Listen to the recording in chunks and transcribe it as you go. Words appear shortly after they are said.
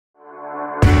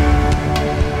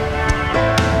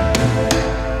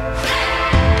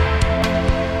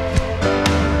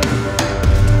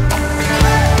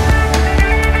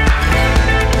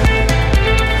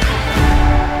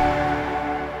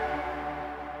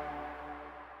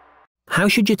how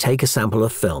should you take a sample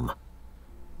of film?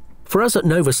 For us at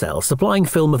Novacel, supplying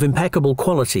film of impeccable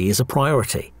quality is a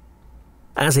priority.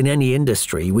 As in any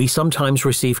industry, we sometimes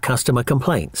receive customer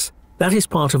complaints. That is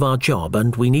part of our job,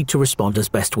 and we need to respond as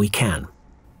best we can.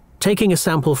 Taking a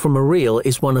sample from a reel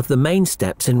is one of the main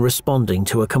steps in responding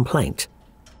to a complaint.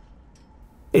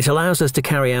 It allows us to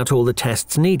carry out all the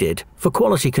tests needed for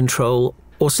quality control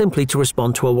or simply to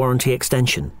respond to a warranty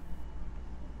extension.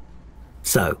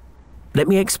 So, let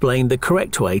me explain the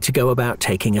correct way to go about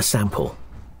taking a sample.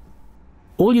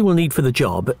 All you will need for the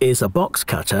job is a box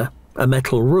cutter, a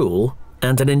metal rule,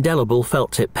 and an indelible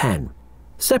felt tip pen.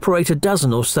 Separate a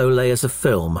dozen or so layers of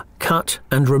film, cut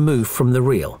and remove from the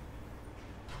reel.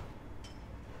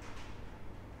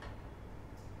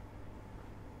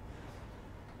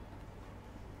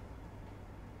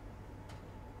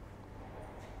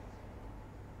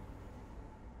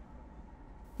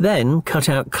 Then cut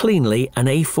out cleanly an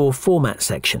A4 format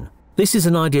section. This is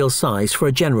an ideal size for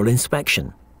a general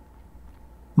inspection.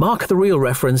 Mark the reel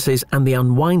references and the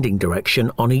unwinding direction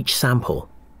on each sample.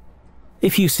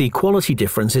 If you see quality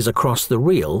differences across the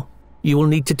reel, you will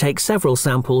need to take several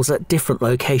samples at different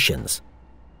locations,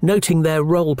 noting their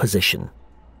roll position,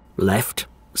 left,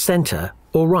 center,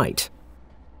 or right.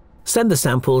 Send the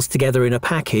samples together in a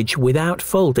package without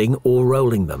folding or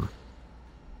rolling them.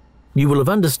 You will have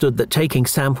understood that taking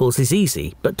samples is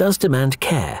easy, but does demand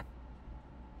care.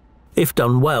 If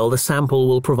done well, the sample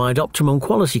will provide optimum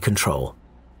quality control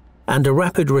and a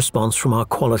rapid response from our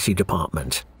quality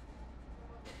department.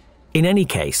 In any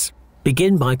case,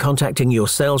 begin by contacting your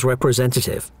sales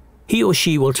representative. He or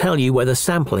she will tell you whether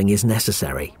sampling is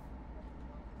necessary.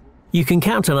 You can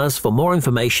count on us for more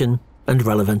information and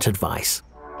relevant advice.